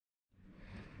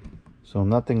So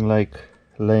nothing like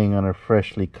laying on a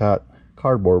freshly cut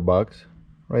cardboard box,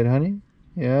 right honey?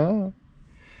 Yeah.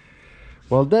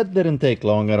 Well, that didn't take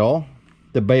long at all.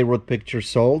 The Beirut picture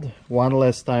sold. One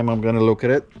last time I'm gonna look at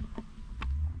it.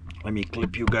 Let me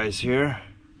clip you guys here.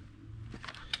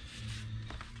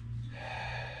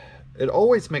 It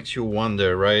always makes you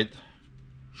wonder, right?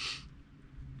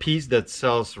 Piece that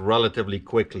sells relatively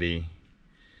quickly.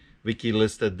 Vicky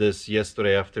listed this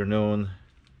yesterday afternoon.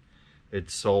 It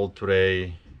sold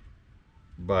today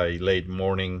by late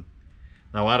morning.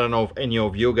 Now I don't know if any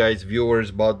of you guys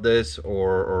viewers bought this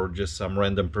or just some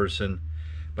random person,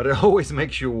 but it always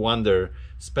makes you wonder,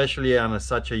 especially on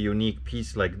such a unique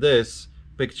piece like this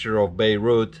picture of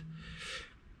Beirut.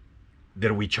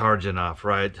 Did we charge enough,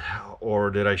 right? Or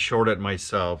did I short it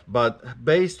myself? But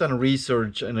based on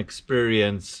research and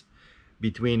experience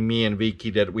between me and Vicky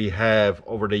that we have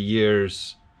over the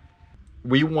years,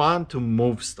 we want to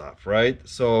move stuff, right?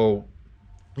 So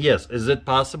yes, is it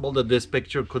possible that this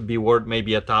picture could be worth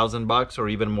maybe $1,000 or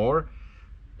even more?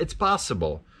 It's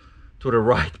possible to the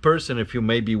right person if you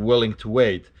may be willing to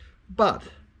wait. But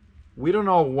we don't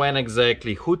know when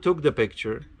exactly, who took the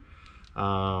picture,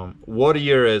 what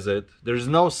year is it? There's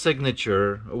no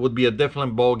signature. It would be a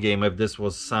different ball game if this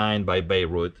was signed by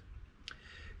Beirut.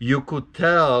 You could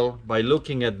tell by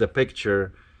looking at the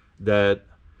picture that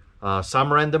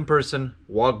some random person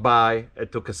walked by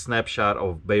and took a snapshot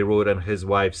of Beirut and his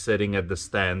wife sitting at the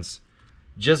stands.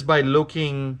 Just by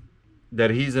looking that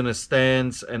he's in a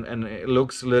stance and it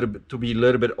looks a little bit to be a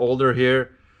little bit older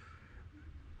here,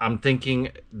 I'm thinking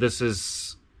this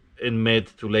is in mid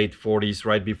to late 40s,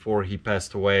 right before he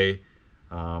passed away.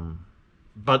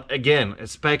 But again,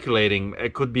 speculating,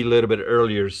 it could be a little bit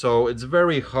earlier. So it's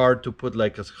very hard to put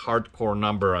like a hardcore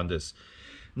number on this.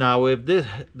 Now, if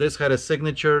this had a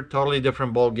signature, totally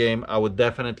different ball game, I would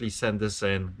definitely send this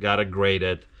in, gotta grade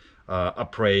it,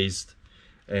 appraised,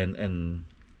 and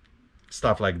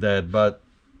stuff like that. But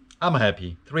I'm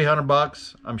happy.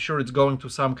 $300. I'm sure it's going to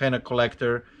some kind of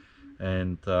collector.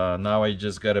 And now I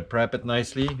just gotta prep it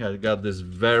nicely. I got this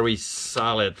very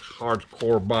solid,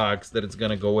 hardcore box that it's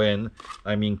gonna go in.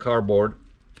 I mean cardboard.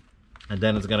 And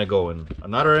then it's gonna go in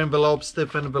another envelope,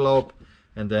 stiff envelope,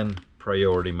 and then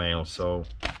priority mail. So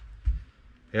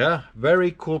yeah,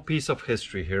 very cool piece of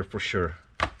history here for sure.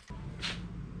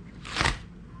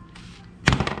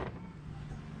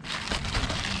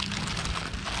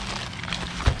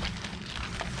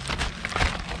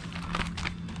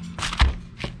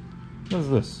 What is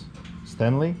this?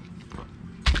 Stanley?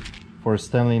 For a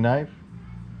Stanley knife?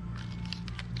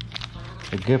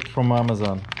 A gift from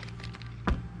Amazon.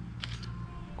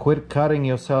 Quit cutting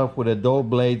yourself with a dull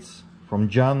blades from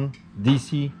John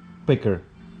DC Picker.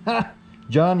 Ha!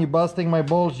 John, you busting my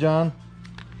balls, John.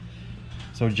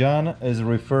 So John is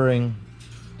referring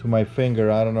to my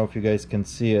finger. I don't know if you guys can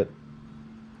see it.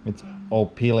 It's all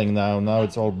peeling now. Now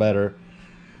it's all better.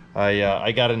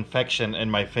 I got infection in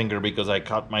my finger because I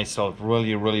cut myself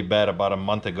really bad about a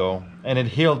month ago, and it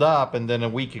healed up, and then a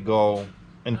week ago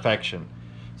infection.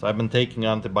 So I've been taking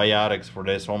antibiotics for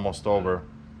this, almost over,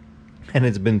 and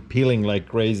it's been peeling like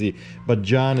crazy. But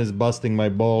John is busting my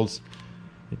balls.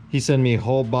 He sent me a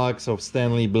whole box of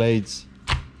Stanley blades,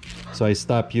 so I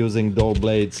stopped using dull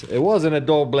blades. It wasn't a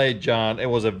dull blade, John. It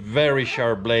was a very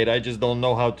sharp blade. I just don't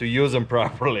know how to use them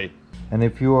properly. And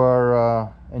if you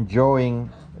are enjoying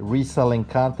reselling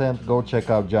content, go check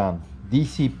out John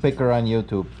DC Picker on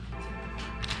YouTube.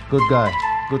 Good guy,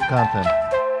 good content.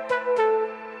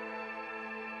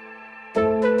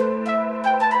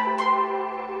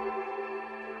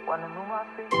 Wanna move my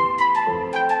feet,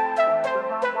 wanna drink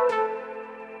my wine.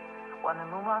 Wanna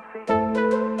move my feet,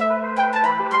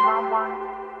 wanna drink my wine.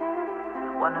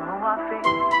 Wanna move my feet,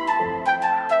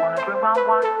 wanna drink my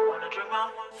wine.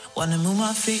 Wanna move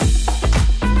my feet,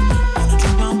 wanna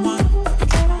drink my wine.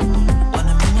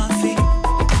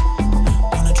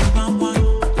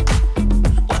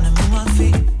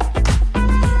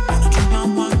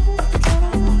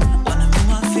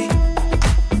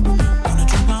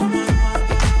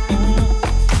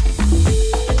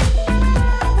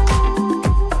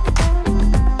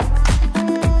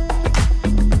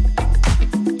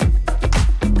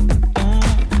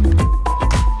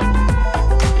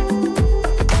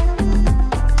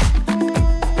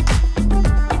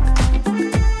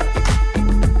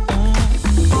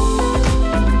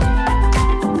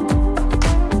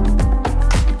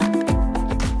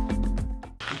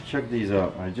 Check these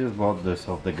out. I just bought this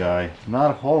off the guy. Not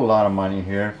a whole lot of money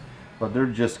here, but they're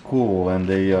just cool, and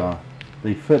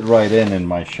they fit right in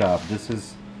my shop. This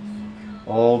is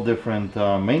all different,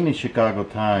 mainly Chicago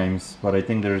Times, but I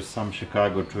think there's some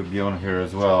Chicago Tribune here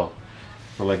as well.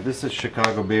 So like this is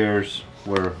Chicago Bears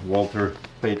where Walter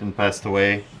Payton passed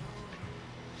away.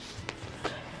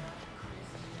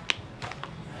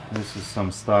 This is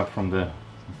some stuff from the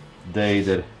day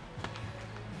that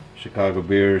Chicago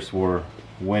Bears were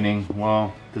winning.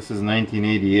 Well, this is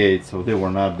 1988, so they were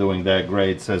not doing that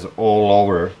great. It says all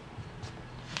over.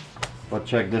 But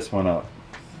check this one out.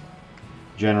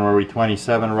 January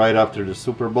 27, right after the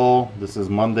Super Bowl. This is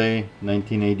Monday,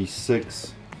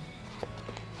 1986.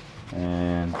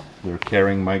 And they're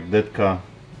carrying Mike Ditka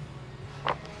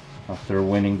after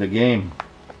winning the game.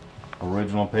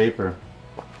 Original paper.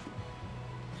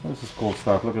 This is cool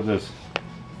stuff. Look at this.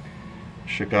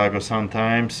 Chicago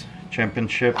Sun-Times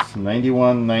championships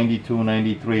 91, 92,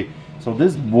 93. So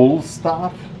this Bulls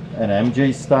stuff and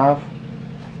MJ stuff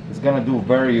is gonna do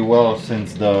very well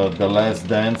since the Last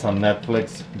Dance on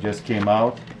Netflix just came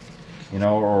out, you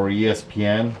know, or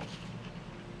ESPN.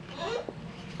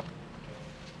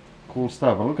 Cool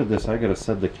stuff. But look at this. I gotta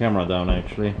set the camera down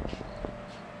actually.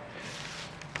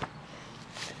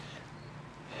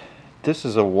 This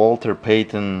is a Walter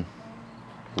Payton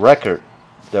record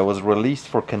that was released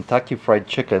for Kentucky Fried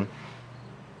Chicken.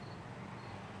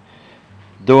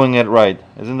 Doing it right.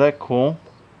 Isn't that cool?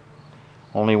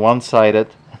 Only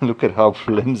one-sided. Look at how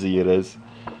flimsy it is.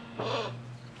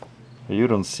 You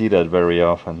don't see that very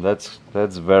often. That's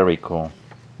very cool.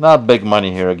 Not big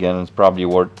money here again. It's probably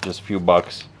worth just a few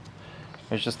bucks.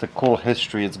 It's just a cool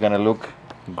history. It's gonna look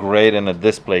great in a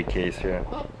display case here.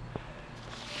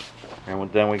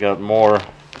 And then we got more.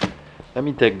 Let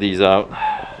me take these out.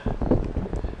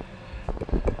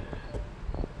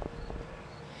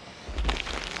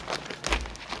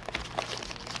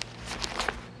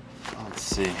 Let's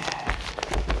see.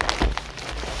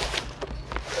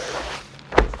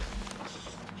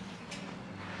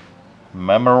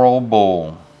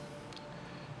 Memorable.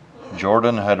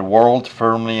 Jordan had world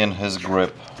firmly in his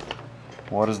grip.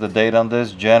 What is the date on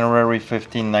this? January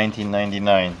 15,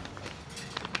 1999.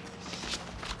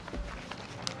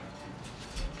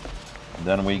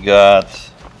 Then we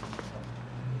got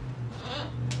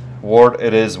Ward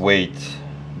It Is Wait.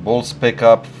 Bulls pick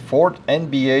up fourth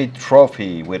NBA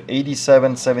trophy with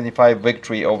 87-75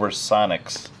 victory over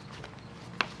Sonics.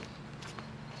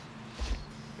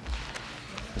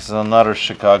 This is another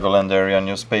Chicagoland area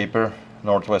newspaper,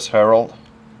 Northwest Herald.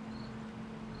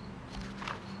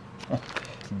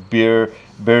 Beer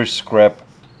Scrap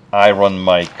Iron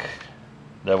Mike.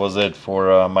 That was it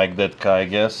for Mike Ditka, I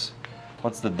guess.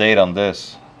 What's the date on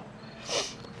this?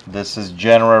 This is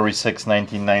January 6,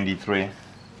 1993.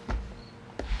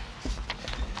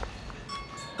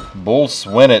 Bulls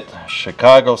win it.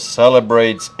 Chicago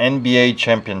celebrates NBA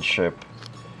championship.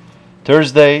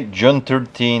 Thursday, June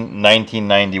 13,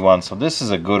 1991. So this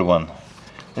is a good one.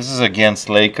 This is against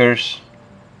Lakers.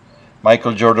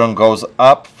 Michael Jordan goes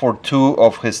up for 2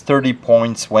 of his 30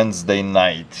 points Wednesday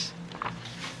night.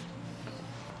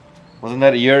 Wasn't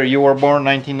that a year you were born,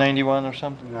 1991 or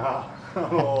something? No,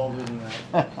 I'm older than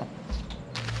that.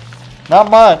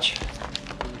 Not much. A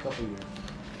couple years.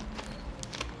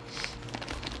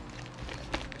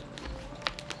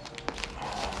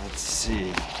 Let's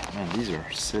see. Man, these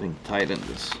are sitting tight in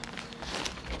this.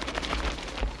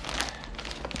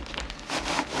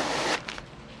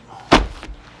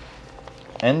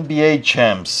 NBA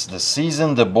champs, the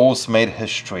season the Bulls made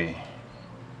history.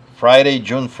 Friday,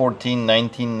 June 14,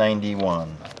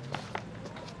 1991.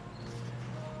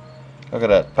 Look at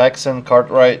that. Paxson,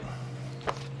 Cartwright.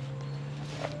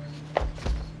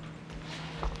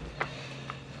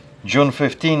 June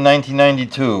 15,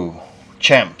 1992.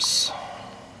 Champs.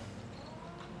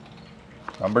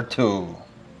 Number 2.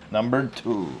 Number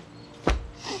 2.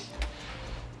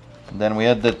 Then we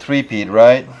had the three-peat,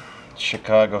 right?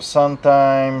 Chicago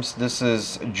Sun-Times. This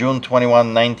is June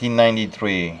 21,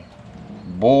 1993.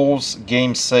 Bulls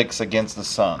Game 6 against the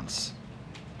Suns.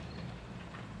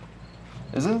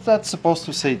 Isn't that supposed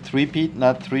to say three-peat,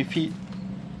 not 3 feet?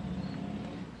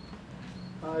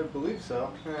 I believe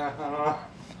so. Yeah, I don't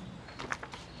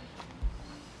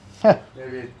know.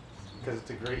 Maybe because it's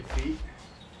a great feat.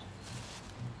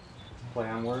 Play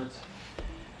on words.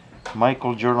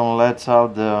 Michael Jordan lets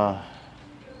out the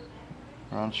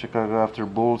around Chicago after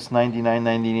Bulls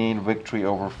 99-98 victory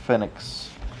over Phoenix.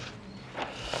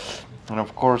 And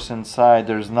of course inside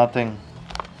there's nothing.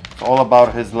 It's all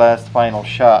about his last final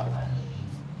shot.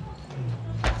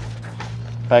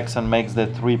 Paxson makes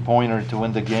that three-pointer to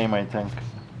win the game, I think.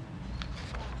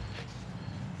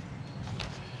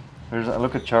 There's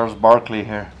look at Charles Barkley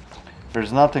here.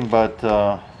 There's nothing but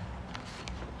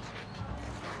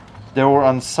they were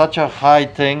on such a high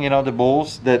thing, you know, the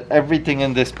Bulls, that everything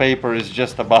in this paper is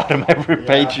just about them. Every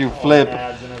page you flip.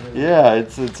 Ads and everything. Yeah,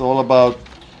 it's all about.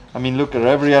 I mean, look at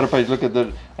every other page. Look at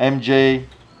the MJ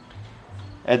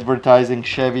advertising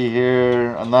Chevy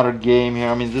here, another game here.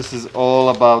 I mean, this is all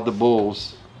about the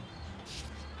Bulls.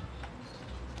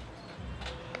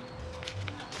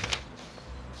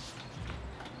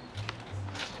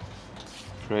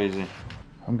 Crazy.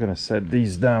 I'm gonna set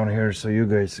these down here so you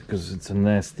guys, because it's a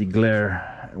nasty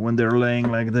glare when they're laying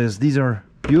like this. These are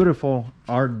beautiful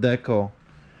Art Deco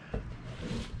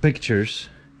pictures.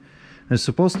 There's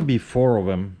supposed to be 4 of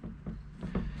them,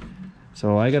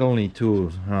 so I got only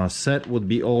 2. Set would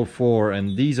be all 4,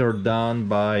 and these are done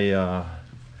by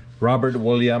Robert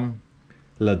William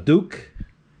LeDuc,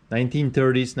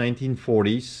 1930s,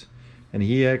 1940s. And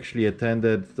he actually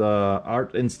attended the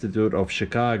Art Institute of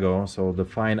Chicago, so the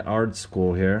fine art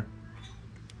school here.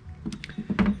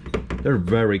 They're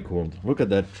very cool. Look at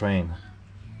that train.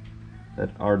 That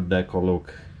Art Deco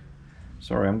look.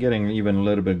 Sorry, I'm getting even a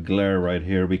little bit glare right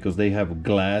here because they have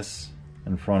glass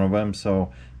in front of them.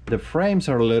 So the frames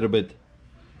are a little bit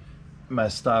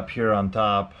messed up here on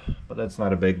top, but that's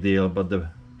not a big deal. But the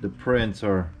prints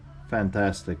are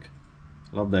fantastic.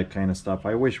 Love that kind of stuff.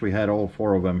 I wish we had all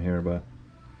 4 of them here, but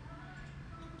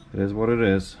it is what it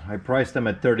is. I priced them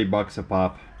at 30 bucks a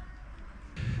pop.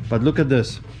 But look at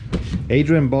this.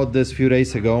 Adrian bought this a few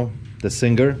days ago, the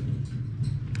Singer.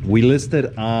 We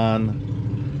listed on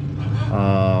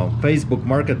Facebook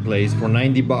Marketplace for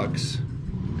 90 bucks.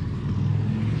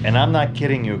 And I'm not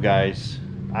kidding you guys.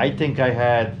 I think I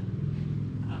had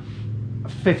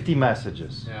 50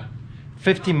 messages. Yeah.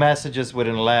 50 messages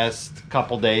within the last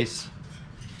couple days.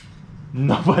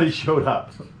 Nobody showed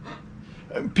up.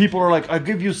 People are like, I'll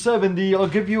give you 70, I'll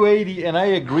give you 80, and I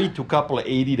agreed to a couple of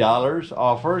 $80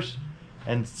 offers,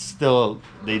 and still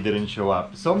they didn't show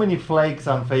up. So many flakes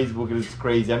on Facebook, it's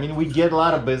crazy. I mean, we get a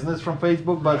lot of business from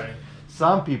Facebook, but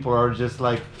some people are just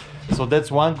like, so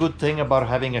that's one good thing about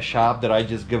having a shop, that I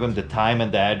just give them the time and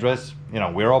the address. You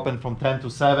know, we're open from 10 to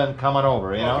 7, come on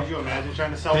over, you know? Could you imagine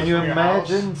trying to sell Can this you from your house?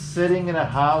 imagine sitting in a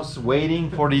house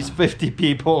waiting for these 50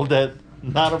 people that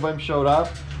none of them showed up?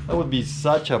 That would be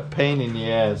such a pain in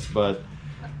the ass, but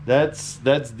that's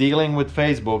dealing with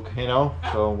Facebook, you know?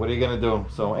 So what are you gonna do?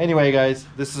 So anyway, guys,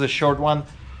 this is a short one.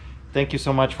 Thank you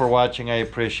so much for watching. I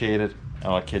appreciate it.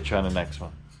 I'll catch you on the next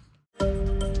one.